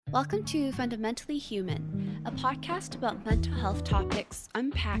Welcome to Fundamentally Human, a podcast about mental health topics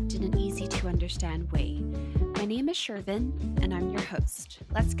unpacked in an easy to understand way. My name is Shervin, and I'm your host.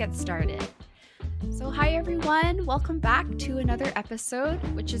 Let's get started. So, hi everyone, welcome back to another episode,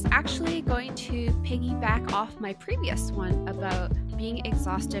 which is actually going to piggyback off my previous one about being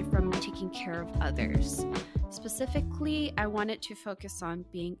exhausted from taking care of others. Specifically, I wanted to focus on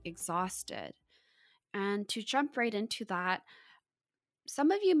being exhausted. And to jump right into that,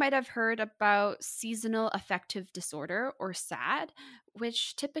 some of you might have heard about seasonal affective disorder, or SAD,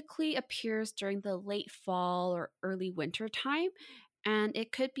 which typically appears during the late fall or early winter time. And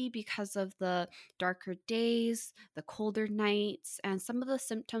it could be because of the darker days, the colder nights, and some of the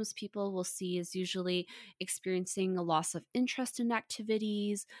symptoms people will see is usually experiencing a loss of interest in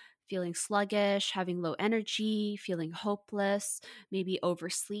activities, feeling sluggish, having low energy, feeling hopeless, maybe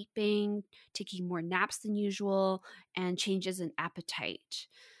oversleeping, taking more naps than usual, and changes in appetite.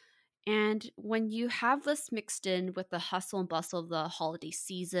 And when you have this mixed in with the hustle and bustle of the holiday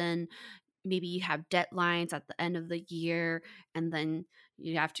season, maybe you have deadlines at the end of the year, and then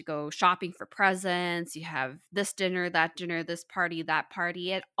you have to go shopping for presents, you have this dinner, this party, that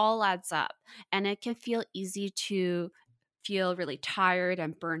party, it all adds up. And it can feel easy to feel really tired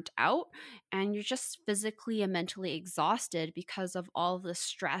and burnt out, and you're just physically and mentally exhausted because of all the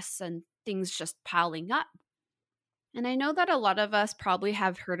stress and things just piling up. And I know that a lot of us probably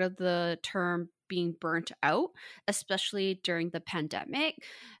have heard of the term being burnt out, especially during the pandemic.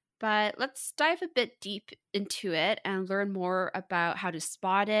 But let's dive a bit deep into it and learn more about how to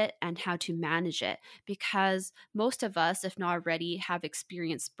spot it and how to manage it, because most of us, if not already, have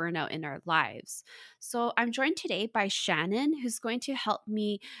experienced burnout in our lives. So I'm joined today by Shannon, who's going to help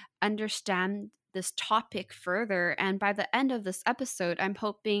me understand this topic further. And by the end of this episode, I'm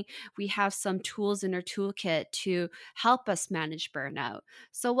hoping we have some tools in our toolkit to help us manage burnout.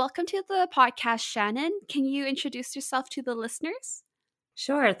 So, welcome to the podcast, Shannon. Can you introduce yourself to the listeners?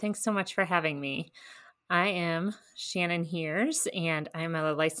 Sure. Thanks so much for having me. I am Shannon Heers, and I'm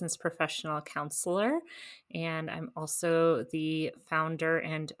a licensed professional counselor, and I'm also the founder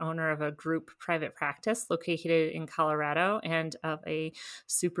and owner of a group private practice located in Colorado and of a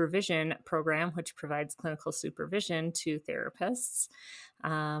supervision program which provides clinical supervision to therapists.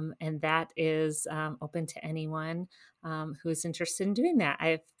 And that is open to anyone who is interested in doing that.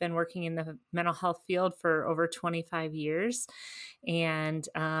 I've been working in the mental health field for over 25 years and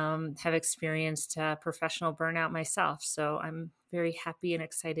have experienced professional burnout myself. So I'm very happy and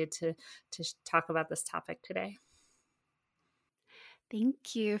excited to talk about this topic today.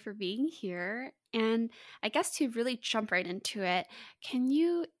 Thank you for being here. And I guess to really jump right into it,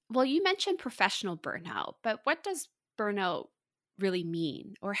 you mentioned professional burnout, but what does burnout really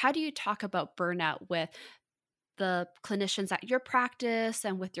mean? Or how do you talk about burnout with the clinicians at your practice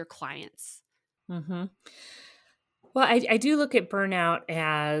and with your clients? Mm-hmm. Well, I do look at burnout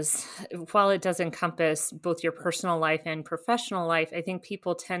as, while it does encompass both your personal life and professional life, I think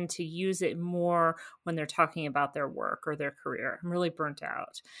people tend to use it more when they're talking about their work or their career. I'm really burnt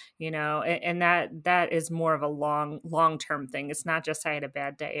out, and that is more of a long-term thing. It's not just I had a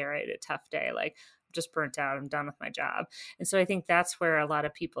bad day or I had a tough day. Like, I'm just burnt out. I'm done with my job. And so I think that's where a lot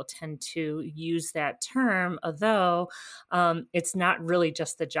of people tend to use that term, although it's not really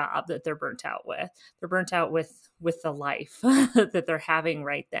just the job that they're burnt out with. They're burnt out with the life that they're having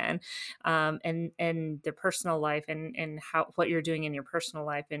right then, and their personal life, and what you're doing in your personal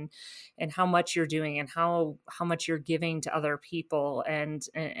life, and how much you're doing, and how much you're giving to other people, and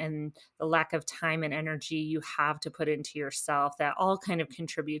the lack of time and energy you have to put into yourself. That all kind of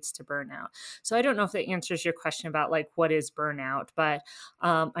contributes to burnout. So I don't know if that answers your question about like what is burnout, but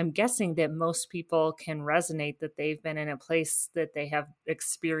I'm guessing that most people can resonate that they've been in a place that they have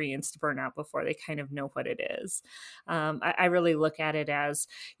experienced burnout before. They kind of know what it is. I really look at it as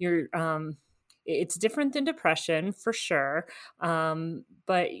it's different than depression for sure.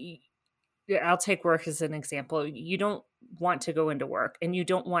 But I'll take work as an example. You don't want to go into work, and you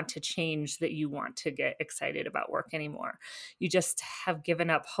don't want to change that you want to get excited about work anymore. You just have given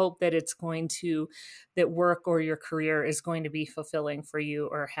up hope that that work or your career is going to be fulfilling for you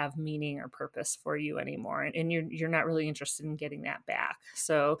or have meaning or purpose for you anymore. And you're not really interested in getting that back.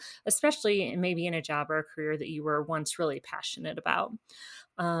 So especially maybe in a job or a career that you were once really passionate about.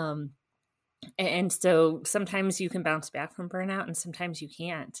 And so sometimes you can bounce back from burnout and sometimes you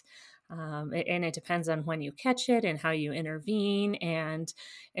can't. And it depends on when you catch it and how you intervene, and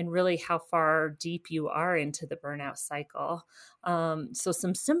really how far deep you are into the burnout cycle. So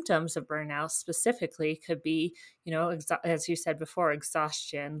some symptoms of burnout specifically could be, as you said before,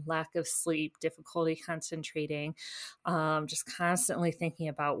 exhaustion, lack of sleep, difficulty concentrating, just constantly thinking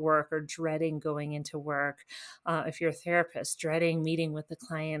about work or dreading going into work. If you're a therapist, dreading meeting with the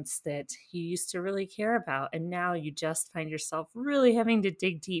clients that you used to really care about. And now you just find yourself really having to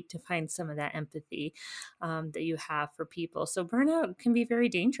dig deep to find some of that empathy that you have for people. So burnout can be very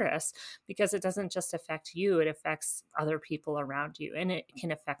dangerous because it doesn't just affect you, it affects other people around you, and it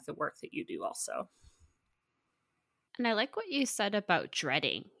can affect the work that you do also. And I like what you said about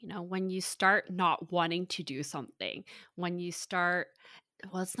dreading, when you start not wanting to do something, when you start,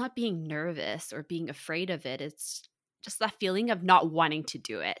 well, it's not being nervous or being afraid of it. It's just that feeling of not wanting to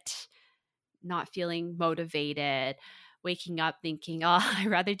do it, not feeling motivated, waking up thinking, oh, I'd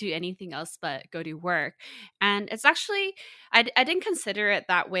rather do anything else but go to work. And it's actually, I didn't consider it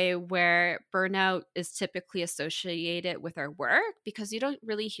that way, where burnout is typically associated with our work, because you don't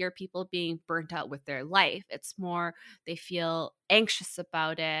really hear people being burnt out with their life. It's more they feel anxious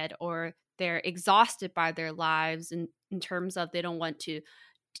about it, or they're exhausted by their lives in terms of they don't want to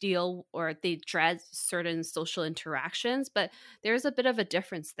deal, or they dread certain social interactions, but there's a bit of a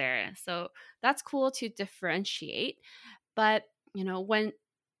difference there. So that's cool to differentiate. But, when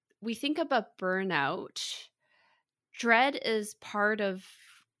we think about burnout, dread is part of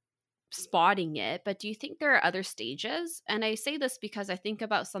spotting it, but do you think there are other stages? And I say this because I think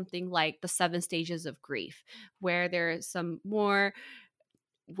about something like the 7 stages of grief, where there are some more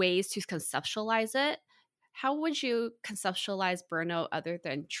ways to conceptualize it. How would you conceptualize burnout other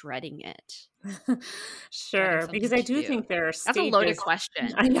than dreading it? Dreading Sure, because something I to do do. think there are That's a loaded stages.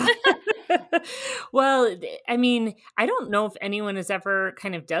 question. I know. Well, I mean, I don't know if anyone has ever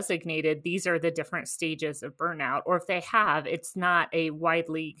kind of designated these are the different stages of burnout, or if they have, it's not a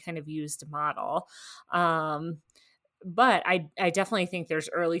widely kind of used model. Um, but I definitely think there's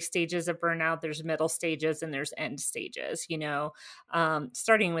early stages of burnout, there's middle stages, and there's end stages.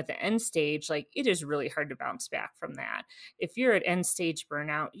 Starting with the end stage, like, it is really hard to bounce back from that. If you're at end stage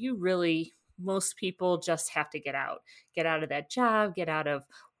burnout, most people just have to get out of that job, get out of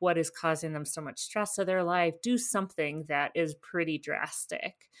what is causing them so much stress of their life, do something that is pretty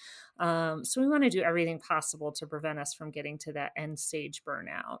drastic. So we want to do everything possible to prevent us from getting to that end stage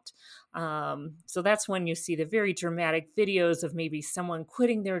burnout. So that's when you see the very dramatic videos of maybe someone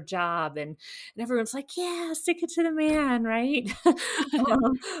quitting their job, and everyone's like, yeah, stick it to the man, right?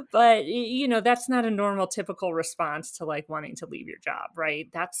 But that's not a normal, typical response to like wanting to leave your job, right?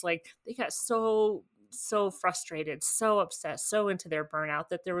 That's like they got so frustrated, so upset, so into their burnout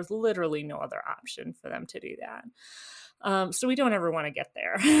that there was literally no other option for them to do that. So we don't ever want to get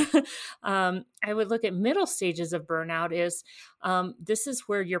there. I would look at middle stages of burnout is this is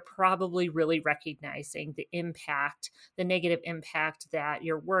where you're probably really recognizing the negative impact that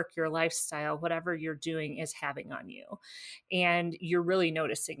your work, your lifestyle, whatever you're doing is having on you. And you're really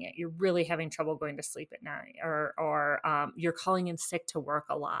noticing it. You're really having trouble going to sleep at night, or you're calling in sick to work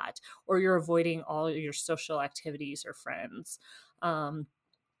a lot, or you're avoiding all your social activities or friends.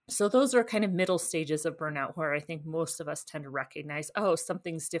 So those are kind of middle stages of burnout where I think most of us tend to recognize, oh,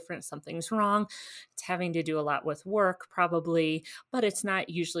 something's different, something's wrong. It's having to do a lot with work, probably, but it's not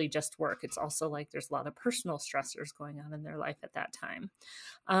usually just work. It's also like there's a lot of personal stressors going on in their life at that time.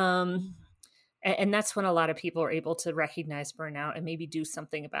 And that's when a lot of people are able to recognize burnout and maybe do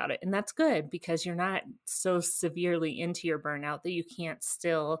something about it. And that's good, because you're not so severely into your burnout that you can't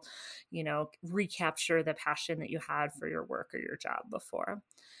still, recapture the passion that you had for your work or your job before.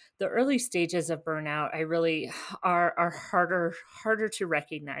 The early stages of burnout, I really are harder to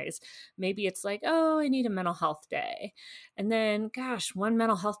recognize. Maybe it's like, oh, I need a mental health day. And then, gosh, one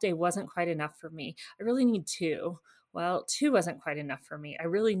mental health day wasn't quite enough for me. I really need two. Well, two wasn't quite enough for me. I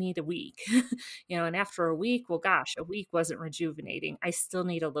really need a week. And after a week, well, gosh, a week wasn't rejuvenating. I still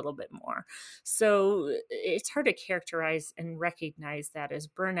need a little bit more. So it's hard to characterize and recognize that as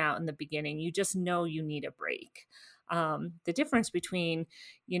burnout in the beginning. You just know you need a break. The difference between,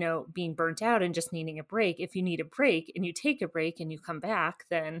 being burnt out and just needing a break, if you need a break and you take a break and you come back,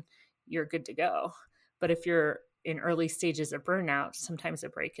 then you're good to go. But if you're in early stages of burnout, sometimes a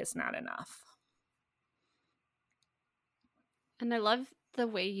break is not enough. And I love the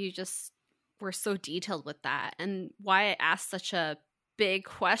way you just were so detailed with that, and why I asked such a big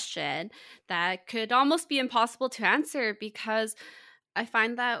question that could almost be impossible to answer, because I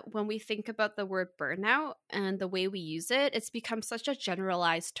find that when we think about the word burnout and the way we use it, it's become such a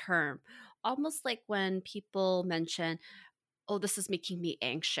generalized term. Almost like when people mention, oh, this is making me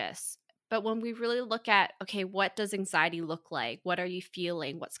anxious. But when we really look at, okay, what does anxiety look like? What are you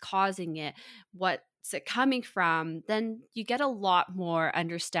feeling? What's causing it? What's it coming from? Then you get a lot more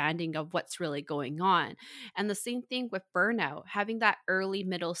understanding of what's really going on. And the same thing with burnout, having that early,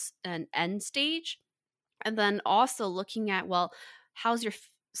 middle, and end stage. And then also looking at, well, how's your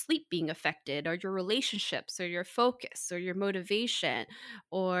sleep being affected, or your relationships, or your focus, or your motivation,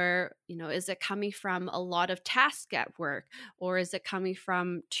 or, is it coming from a lot of tasks at work, or is it coming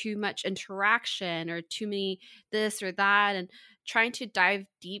from too much interaction, or too many this or that, and trying to dive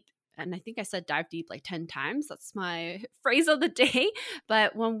deep. And I think I said dive deep like 10 times. That's my phrase of the day.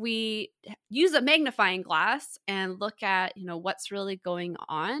 But when we use a magnifying glass and look at, what's really going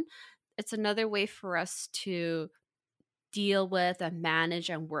on, it's another way for us to deal with and manage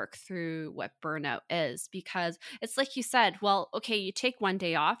and work through what burnout is. Because it's like you said, well, okay, you take one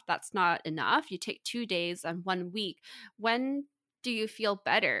day off, that's not enough. You take 2 days and 1 week. When do you feel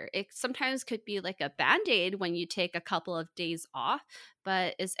better? It sometimes could be like a band-aid when you take a couple of days off,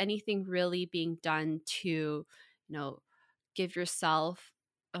 but is anything really being done to, give yourself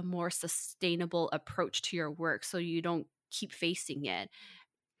a more sustainable approach to your work so you don't keep facing it?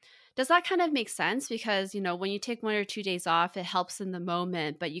 Does that kind of make sense? Because, when you take 1 or 2 days off, it helps in the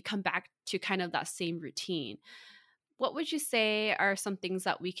moment, but you come back to kind of that same routine. What would you say are some things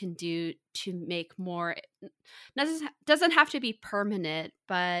that we can do to make more, doesn't have to be permanent,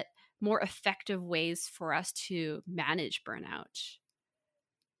 but more effective ways for us to manage burnout?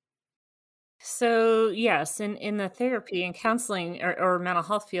 So yes, in the therapy and counseling or mental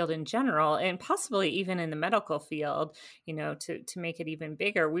health field in general, and possibly even in the medical field, to make it even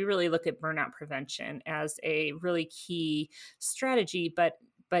bigger, we really look at burnout prevention as a really key strategy, but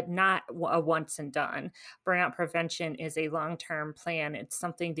not a once and done. Burnout prevention is a long-term plan. It's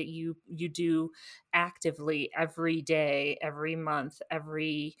something that you do actively every day, every month,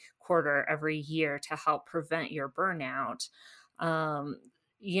 every quarter, every year to help prevent your burnout. Um,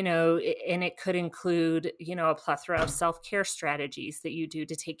 and it could include, a plethora of self-care strategies that you do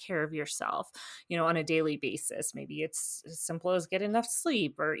to take care of yourself, on a daily basis. Maybe it's as simple as get enough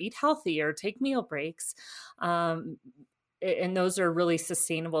sleep or eat healthy or take meal breaks. And those are really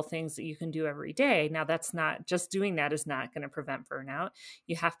sustainable things that you can do every day. Now, that's not just doing that is not going to prevent burnout.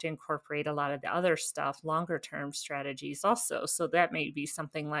 You have to incorporate a lot of the other stuff, longer term strategies also. So that may be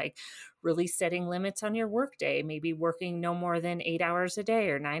something like really setting limits on your workday, maybe working no more than 8 hours a day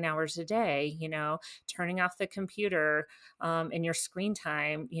or 9 hours a day, turning off the computer and your screen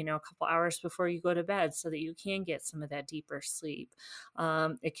time, a couple hours before you go to bed so that you can get some of that deeper sleep.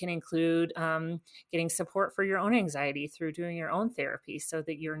 It can include getting support for your own anxiety through doing your own therapy so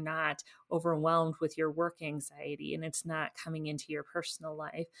that you're not overwhelmed with your work anxiety and it's not coming into your personal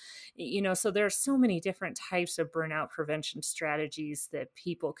life. So there are so many different types of burnout prevention strategies that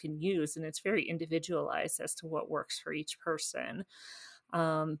people can use, and it's very individualized as to what works for each person.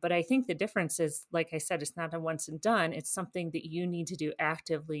 But I think the difference is, like I said, it's not a once and done. It's something that you need to do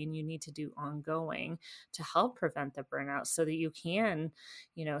actively and you need to do ongoing to help prevent the burnout so that you can,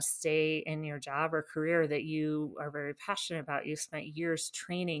 stay in your job or career that you are very passionate about. You spent years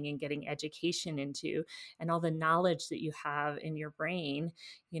training and getting education into, and all the knowledge that you have in your brain,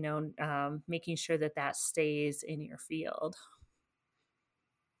 making sure that that stays in your field.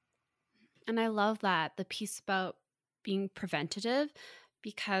 And I love that, the piece about being preventative,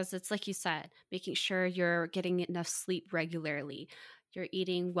 because it's like you said, making sure you're getting enough sleep regularly, you're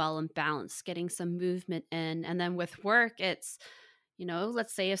eating well and balanced, getting some movement in. And then with work, it's,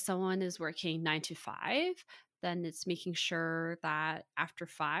 let's say if someone is working 9 to 5, then it's making sure that after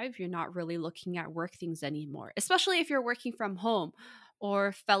 5, you're not really looking at work things anymore, especially if you're working from home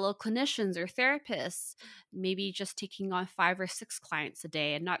or fellow clinicians or therapists, maybe just taking on 5 or 6 clients a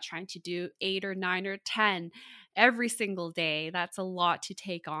day and not trying to do 8 or 9 or 10 every single day. That's a lot to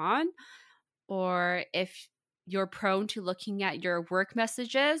take on. Or if you're prone to looking at your work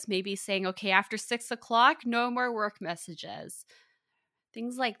messages, maybe saying, okay, after 6 o'clock, no more work messages.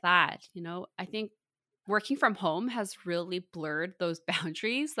 Things like that. I think working from home has really blurred those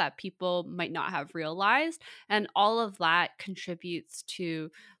boundaries that people might not have realized. And all of that contributes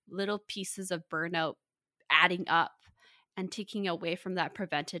to little pieces of burnout adding up and taking away from that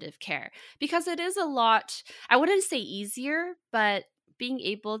preventative care. Because it is a lot, I wouldn't say easier, but being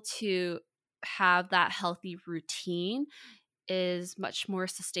able to have that healthy routine is much more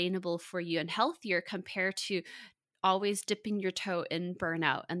sustainable for you and healthier compared to always dipping your toe in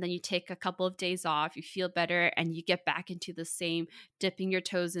burnout, and then you take a couple of days off, you feel better, and you get back into the same dipping your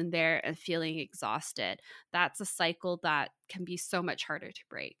toes in there and feeling exhausted. That's a cycle that can be so much harder to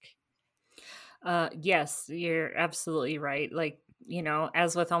break. Yes, you're absolutely right. Like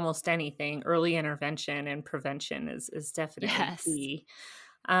as with almost anything, early intervention and prevention is definitely Yes. key.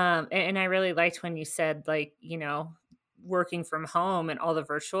 And I really liked when you said, like, working from home and all the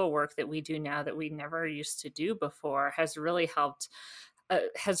virtual work that we do now that we never used to do before has really caused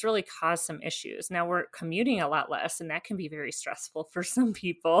some issues. Now we're commuting a lot less, and that can be very stressful for some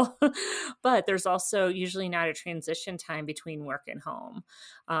people. But there's also usually not a transition time between work and home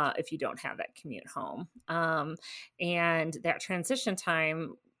if you don't have that commute home. And that transition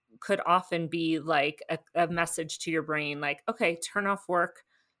time could often be like a message to your brain, like, okay, turn off work,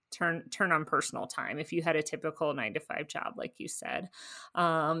 turn on personal time, if you had a typical 9 to 5 job, like you said.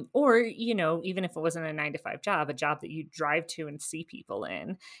 Or even if it wasn't a 9 to 5 job, a job that you drive to and see people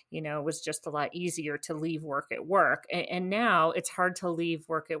in, was just a lot easier to leave work at work. And now it's hard to leave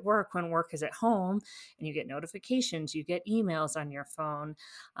work at work when work is at home, and you get notifications, you get emails on your phone.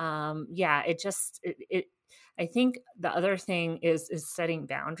 Yeah, it I think the other thing is setting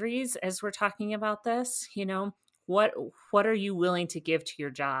boundaries as we're talking about this. What are you willing to give to your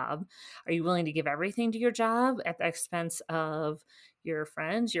job? Are you willing to give everything to your job at the expense of your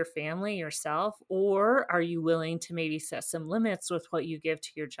friends, your family, yourself? Or are you willing to maybe set some limits with what you give to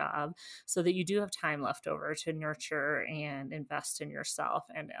your job so that you do have time left over to nurture and invest in yourself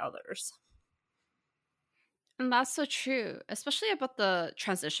and others? And that's so true, especially about the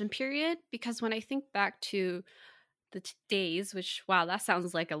transition period, because when I think back to days, which, wow, that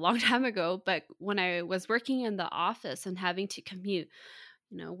sounds like a long time ago, but when I was working in the office and having to commute,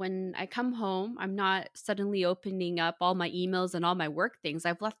 when I come home, I'm not suddenly opening up all my emails and all my work things.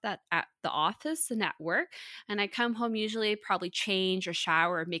 I've left that at the office and at work. And I come home, usually probably change or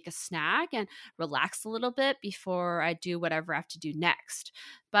shower or make a snack and relax a little bit before I do whatever I have to do next.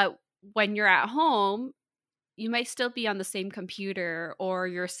 But when you're at home, you might still be on the same computer or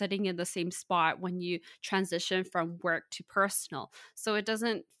you're sitting in the same spot when you transition from work to personal. So it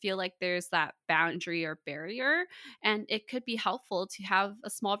doesn't feel like there's that boundary or barrier. And it could be helpful to have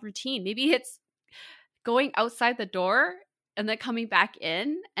a small routine. Maybe it's going outside the door and then coming back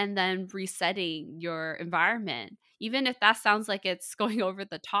in and then resetting your environment. Even if that sounds like it's going over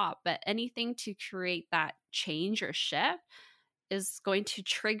the top, but anything to create that change or shift is going to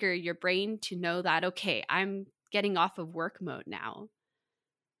trigger your brain to know that, okay, I'm getting off of work mode now.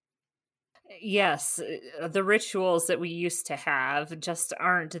 Yes, the rituals that we used to have just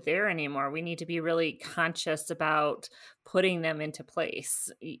aren't there anymore. We need to be really conscious about putting them into place,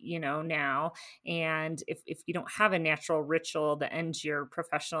 now. And if you don't have a natural ritual that ends your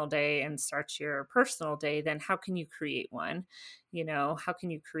professional day and starts your personal day, then how can you create one? How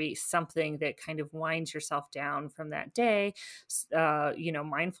can you create something that kind of winds yourself down from that day?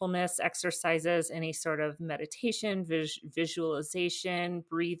 Mindfulness exercises, any sort of meditation, visualization,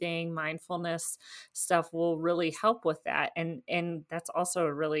 breathing, mindfulness stuff will really help with that. And that's also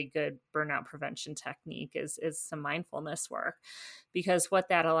a really good burnout prevention technique is some mindfulness work, because what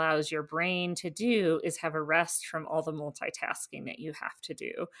that allows your brain to do is have a rest from all the multitasking that you have to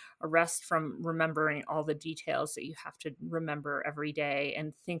do, a rest from remembering all the details that you have to remember every day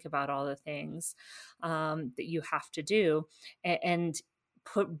and think about all the things that you have to do. And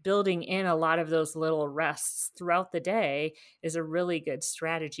building in a lot of those little rests throughout the day is a really good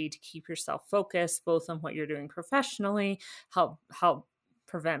strategy to keep yourself focused, both on what you're doing professionally, help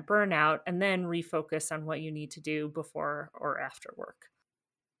prevent burnout, and then refocus on what you need to do before or after work.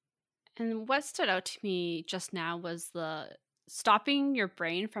 And what stood out to me just now was the stopping your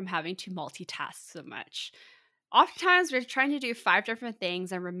brain from having to multitask so much. Oftentimes, we're trying to do 5 different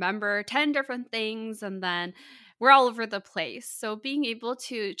things and remember 10 different things, and then we're all over the place. So, being able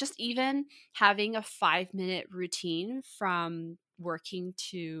to just even having a 5-minute routine from working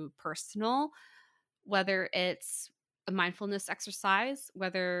to personal, whether it's a mindfulness exercise,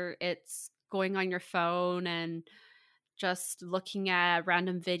 whether it's going on your phone and just looking at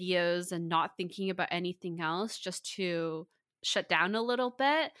random videos and not thinking about anything else, just to shut down a little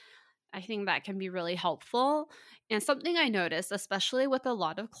bit. I think that can be really helpful. And something I notice, especially with a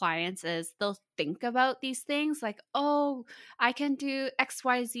lot of clients, is they'll think about these things like, oh, I can do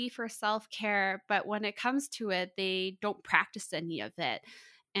XYZ for self care. But when it comes to it, they don't practice any of it.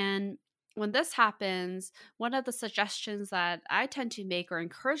 And when this happens, one of the suggestions that I tend to make or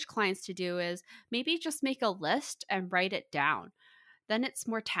encourage clients to do is maybe just make a list and write it down. Then it's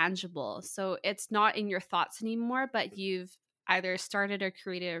more tangible. So it's not in your thoughts anymore, but you've either started or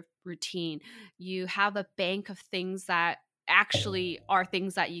created a routine. You have a bank of things that actually are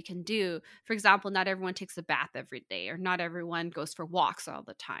things that you can do. For example, not everyone takes a bath every day, or not everyone goes for walks all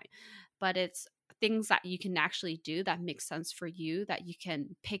the time, but it's things that you can actually do that make sense for you that you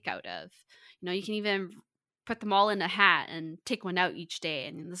can pick out of. You can even put them all in a hat and take one out each day,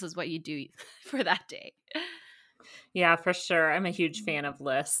 and this is what you do for that day. Yeah, for sure. I'm a huge fan of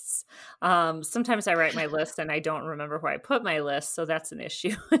lists. Sometimes I write my list and I don't remember where I put my list, so that's an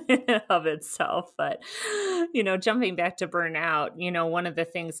issue of itself. But jumping back to burnout, one of the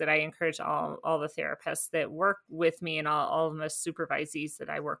things that I encourage all the therapists that work with me and all of the supervisees that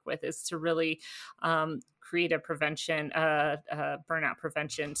I work with is to really create a burnout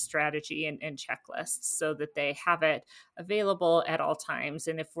prevention strategy and checklists so that they have it available at all times.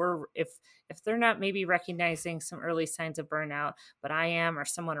 And if they're not maybe recognizing some early signs of burnout, but I am or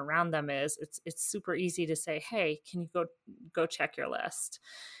someone around them is, it's super easy to say, hey, can you go check your list?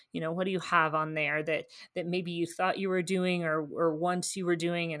 What do you have on there that maybe you thought you were doing or once you were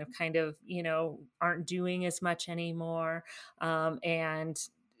doing and kind of, aren't doing as much anymore? And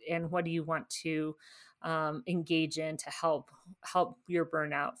what do you want to engage in to help your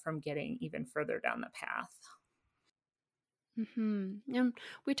burnout from getting even further down the path? And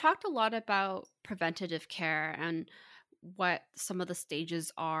we talked a lot about preventative care and what some of the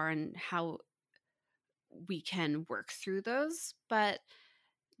stages are and how we can work through those. But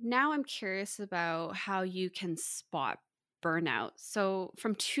now I'm curious about how you can spot burnout. So,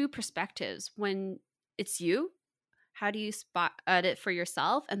 from two perspectives, when it's you, how do you spot it for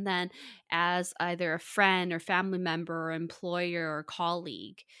yourself? And then, as either a friend or family member or employer or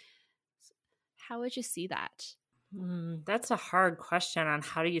colleague, how would you see that? That's a hard question on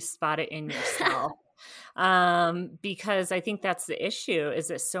how do you spot it in yourself. Because I think that's the issue is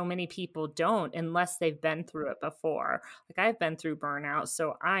that so many people don't unless they've been through it before. Like I've been through burnout,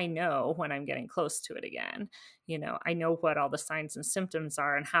 so I know when I'm getting close to it again. I know what all the signs and symptoms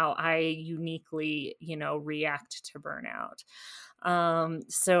are and how I uniquely, react to burnout.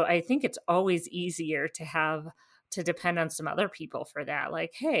 So I think it's always easier to depend on some other people for that.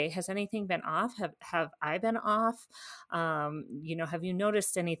 Like, hey, has anything been off? Have I been off? Have you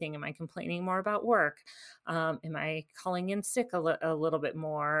noticed anything? Am I complaining more about work? Am I calling in sick a little bit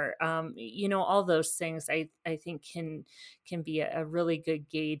more? All those things I think can be a really good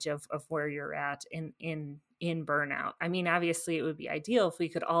gauge of where you're at in burnout. I mean, obviously it would be ideal if we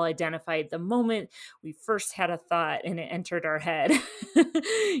could all identify the moment we first had a thought and it entered our head,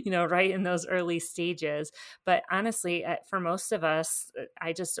 right in those early stages. But honestly, for most of us,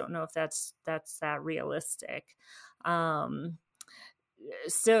 I just don't know if that's that realistic.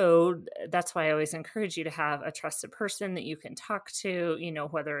 So that's why I always encourage you to have a trusted person that you can talk to,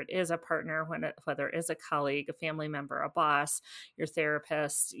 whether it is a partner, whether it is a colleague, a family member, a boss, your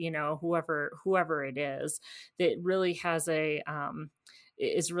therapist, whoever it is that really has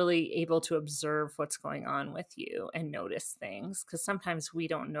is really able to observe what's going on with you and notice things. Because sometimes we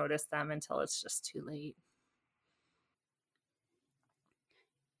don't notice them until it's just too late.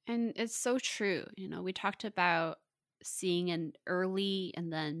 And it's so true. We talked about seeing an early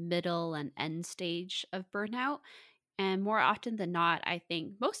and then middle and end stage of burnout. And more often than not, I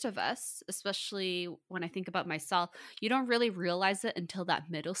think most of us, especially when I think about myself, you don't really realize it until that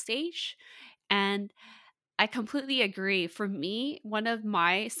middle stage. And I completely agree. For me, one of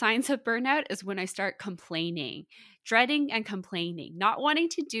my signs of burnout is when I start complaining, dreading and complaining, not wanting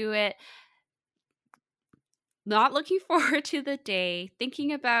to do it, not looking forward to the day,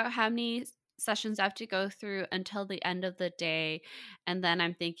 thinking about how many sessions I have to go through until the end of the day. And then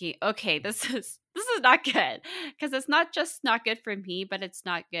I'm thinking, okay, this is not good, because it's not just not good for me, but it's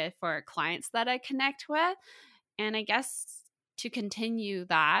not good for clients that I connect with. And I guess to continue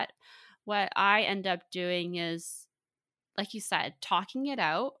that, what I end up doing is, like you said, talking it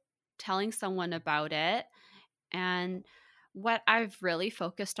out, telling someone about it. And what I've really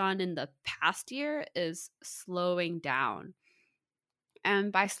focused on in the past year is slowing down.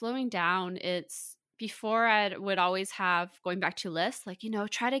 And by slowing down, it's before I would always have going back to lists, like,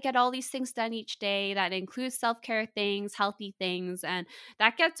 try to get all these things done each day. That includes self care things, healthy things. And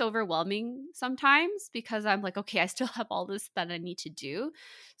that gets overwhelming sometimes because I'm like, okay, I still have all this that I need to do.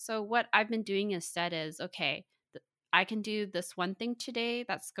 So, what I've been doing instead is, okay, I can do this one thing today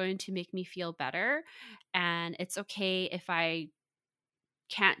that's going to make me feel better. And it's okay if I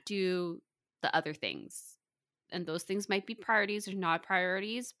can't do the other things. And those things might be priorities or not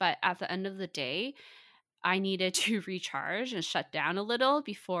priorities. But at the end of the day, I needed to recharge and shut down a little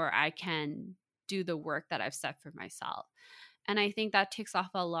before I can do the work that I've set for myself. And I think that takes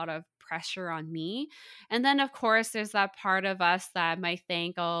off a lot of pressure on me. And then, of course, there's that part of us that might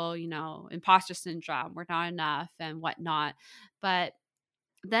think, oh, imposter syndrome, we're not enough and whatnot. But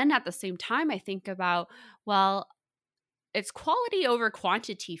then at the same time, I think about, well, it's quality over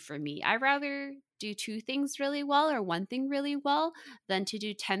quantity for me. I rather do 2 things really well or 1 thing really well than to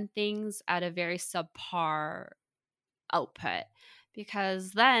do 10 things at a very subpar output,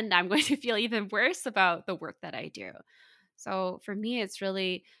 because then I'm going to feel even worse about the work that I do. So for me, it's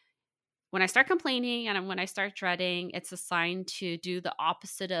really when I start complaining and when I start dreading, it's a sign to do the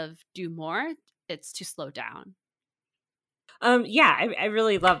opposite of do more. It's to slow down. Yeah, I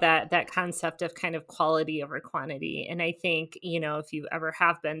really love that concept of kind of quality over quantity. And I think, if you ever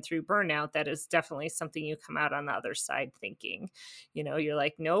have been through burnout, that is definitely something you come out on the other side thinking. You're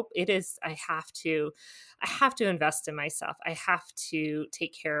like, nope, I have to invest in myself. I have to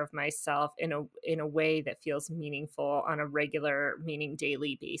take care of myself in a way that feels meaningful on a regular, meaning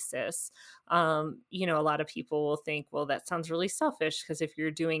daily basis. A lot of people will think, well, that sounds really selfish, because if you're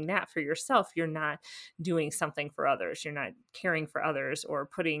doing that for yourself, you're not doing something for others. You're not caring for others or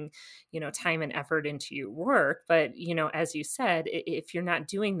putting, time and effort into your work. But, as you said, if you're not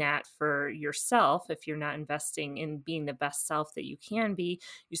doing that for yourself, if you're not investing in being the best self that you can be,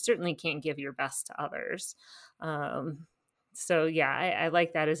 you certainly can't give your best to others. So yeah, I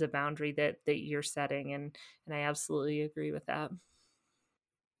like that as a boundary that you're setting, and I absolutely agree with that.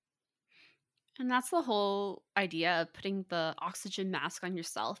 And that's the whole idea of putting the oxygen mask on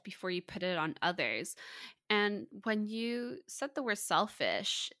yourself before you put it on others. And when you said the word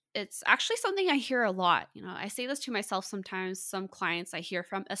selfish, it's actually something I hear a lot. I say this to myself sometimes, some clients I hear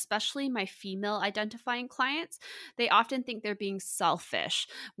from, especially my female identifying clients, they often think they're being selfish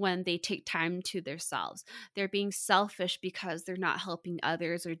when they take time to themselves. They're being selfish because they're not helping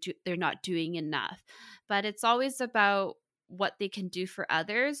others or they're not doing enough. But it's always about what they can do for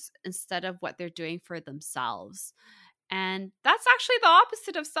others instead of what they're doing for themselves. And that's actually the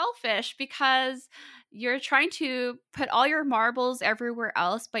opposite of selfish, because you're trying to put all your marbles everywhere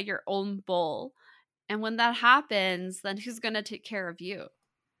else but your own bowl. And when that happens, then who's going to take care of you?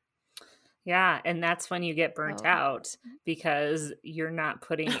 Yeah, and that's when you get burnt So, out, because you're not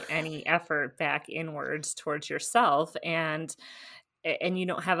putting any effort back inwards towards yourself, and you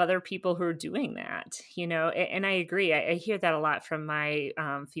don't have other people who are doing that, and I agree. I hear that a lot from my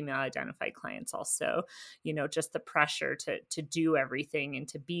female identified clients also, just the pressure to do everything and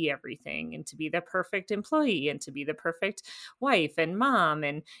to be everything and to be the perfect employee and to be the perfect wife and mom,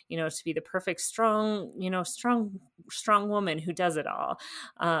 and to be the perfect strong woman who does it all.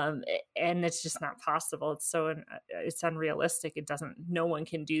 And it's just not possible. It's unrealistic. No one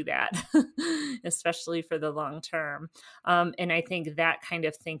can do that, especially for the long term. And I think that kind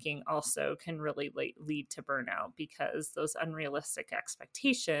of thinking also can really lead to burnout, because those unrealistic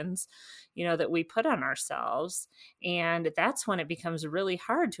expectations, that we put on ourselves. And that's when it becomes really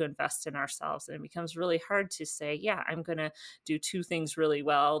hard to invest in ourselves. And it becomes really hard to say, yeah, I'm going to do 2 things really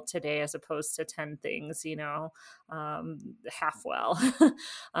well today as opposed to 10 things, half well,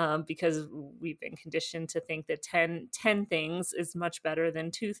 because we've been conditioned to think that 10 things is much better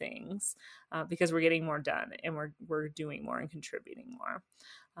than 2 things, because we're getting more done and we're doing more and contributing more.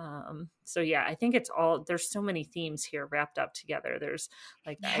 So yeah, I think there's so many themes here wrapped up together. There's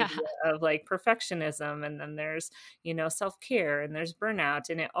like the yeah. idea of like perfectionism, and then there's, self-care, and there's burnout,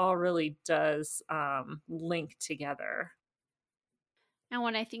 and it all really does link together. And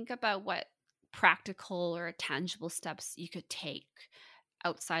when I think about what practical or tangible steps you could take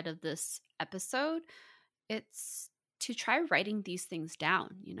outside of this episode, it's to try writing these things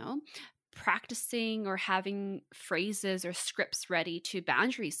down, practicing or having phrases or scripts ready to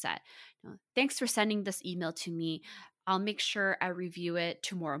boundary set. Thanks for sending this email to me. I'll make sure I review it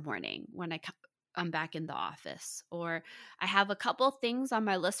tomorrow morning when I'm back in the office. Or I have a couple of things on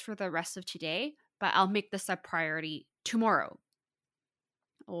my list for the rest of today, but I'll make this a priority tomorrow.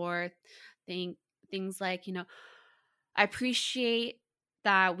 Or things like, I appreciate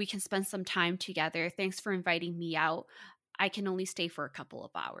that we can spend some time together. Thanks for inviting me out. I can only stay for a couple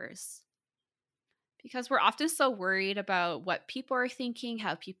of hours. Because we're often so worried about what people are thinking,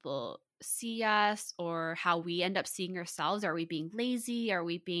 how people see us, or how we end up seeing ourselves. Are we being lazy? Are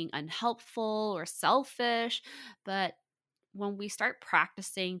we being unhelpful or selfish? But when we start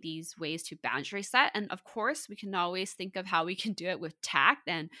practicing these ways to boundary set, and of course, we can always think of how we can do it with tact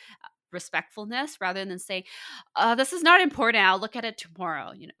and respectfulness, rather than saying, this is not important, I'll look at it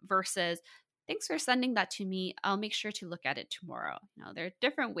tomorrow, versus thanks for sending that to me, I'll make sure to look at it tomorrow. There are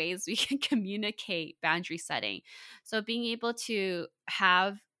different ways we can communicate boundary setting. So being able to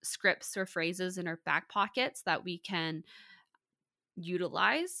have scripts or phrases in our back pockets that we can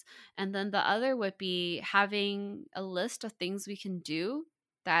utilize. And then the other would be having a list of things we can do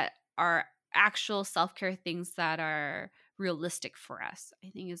that are actual self-care things that are realistic for us, I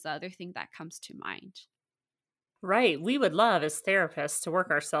think, is the other thing that comes to mind. Right. We would love as therapists to work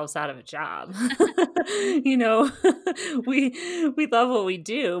ourselves out of a job. You know, we love what we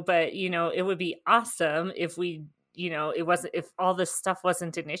do, but it would be awesome if it wasn't, if all this stuff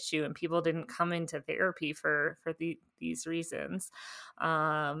wasn't an issue and people didn't come into therapy for these reasons.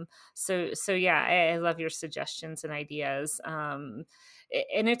 So yeah, I love your suggestions and ideas.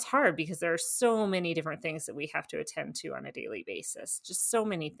 And it's hard because there are so many different things that we have to attend to on a daily basis, just so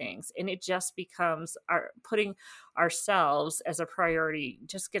many things. And it just becomes our putting ourselves as a priority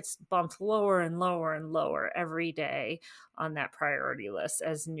just gets bumped lower and lower and lower every day on that priority list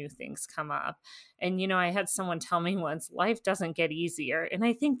as new things come up. And I had someone tell me once, life doesn't get easier. And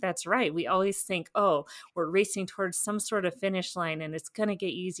I think that's right. We always think, oh, we're racing towards some sort of finish line and it's going to get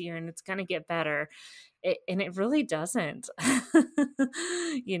easier and it's going to get better. And it really doesn't.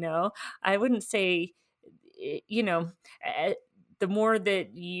 I wouldn't say, the more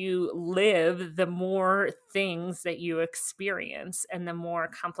that you live, the more things that you experience and the more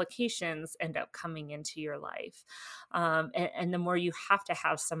complications end up coming into your life. And the more you have to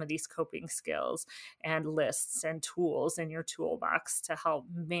have some of these coping skills and lists and tools in your toolbox to help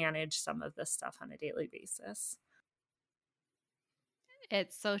manage some of this stuff on a daily basis.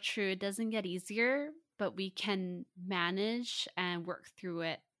 It's so true. It doesn't get easier, but we can manage and work through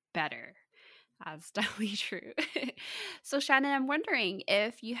it better. That's definitely true. So, Shannon, I'm wondering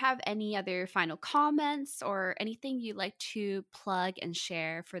if you have any other final comments or anything you'd like to plug and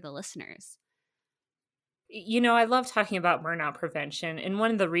share for the listeners. I love talking about burnout prevention. And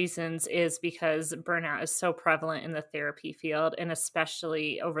one of the reasons is because burnout is so prevalent in the therapy field, and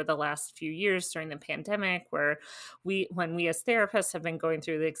especially over the last few years during the pandemic, where when we as therapists have been going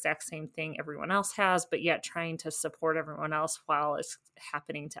through the exact same thing everyone else has, but yet trying to support everyone else while it's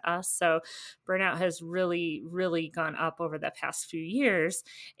happening to us. So burnout has really, really gone up over the past few years.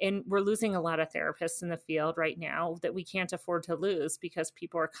 And we're losing a lot of therapists in the field right now that we can't afford to lose because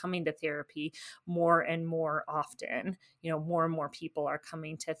people are coming to therapy more and more often. More and more people are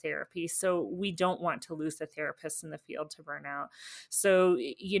coming to therapy. So we don't want to lose the therapists in the field to burnout. So,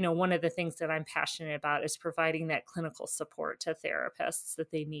 one of the things that I'm passionate about is providing that clinical support to therapists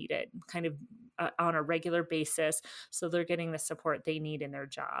that they need it kind of on a regular basis. So they're getting the support they need in their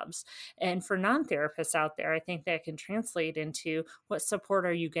jobs. And for non-therapists out there, I think that can translate into what support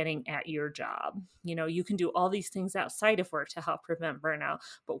are you getting at your job? You can do all these things outside of work to help prevent burnout,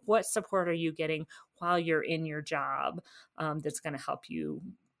 but what support are you getting while you're in your job that's going to help you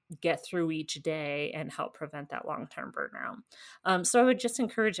get through each day and help prevent that long-term burnout. So I would just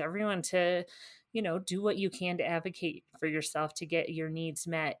encourage everyone to, do what you can to advocate for yourself to get your needs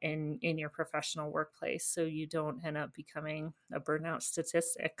met in your professional workplace so you don't end up becoming a burnout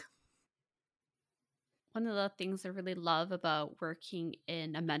statistic. One of the things I really love about working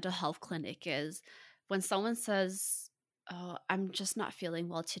in a mental health clinic is when someone says, "Oh, I'm just not feeling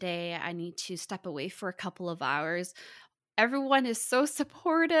well today. I need to step away for a couple of hours." Everyone is so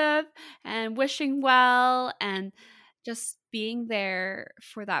supportive and wishing well and just being there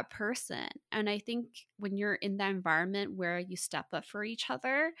for that person. And I think when you're in that environment where you step up for each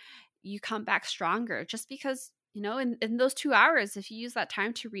other, you come back stronger just because, in those 2 hours, if you use that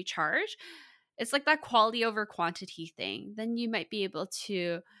time to recharge, it's like that quality over quantity thing. Then you might be able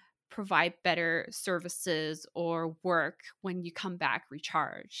to provide better services or work when you come back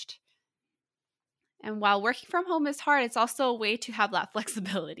recharged. And while working from home is hard, it's also a way to have that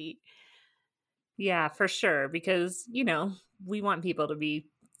flexibility. Yeah, for sure. Because, we want people to be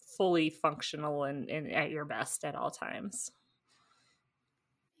fully functional and at your best at all times.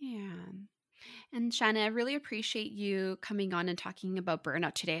 Yeah. And Shanna, I really appreciate you coming on and talking about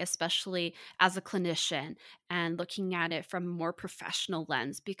burnout today, especially as a clinician and looking at it from a more professional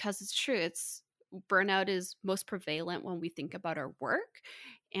lens, because it's true. Burnout is most prevalent when we think about our work.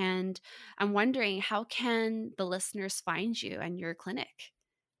 And I'm wondering, how can the listeners find you and your clinic?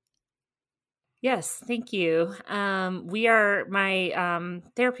 Yes, thank you. My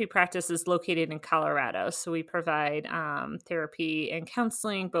therapy practice is located in Colorado. So we provide therapy and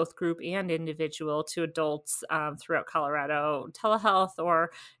counseling, both group and individual, to adults throughout Colorado, telehealth,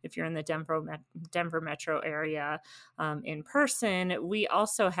 or if you're in the Denver metro area in person. We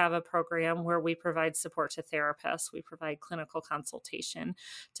also have a program where we provide support to therapists. We provide clinical consultation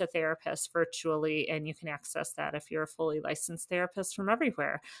to therapists virtually, and you can access that if you're a fully licensed therapist from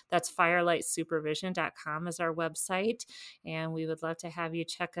everywhere. That's firelightsupervision.com is our website, and we would love to have you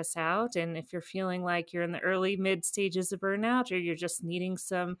check us out. And if you're feeling like you're in the early mid stages of burnout, or you're just needing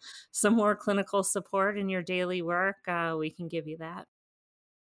some more clinical support in your daily work, we can give you that.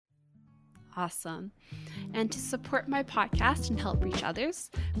 Awesome. And to support my podcast and help reach others,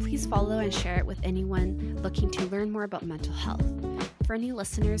 please follow and share it with anyone looking to learn more about mental health. For any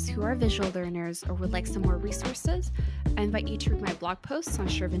listeners who are visual learners or would like some more resources, I invite you to read my blog posts on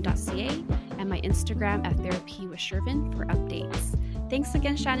shervin.ca and my Instagram at therapywithshervin for updates. Thanks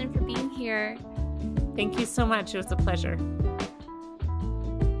again, Shannon, for being here. Thank you so much. It was a pleasure.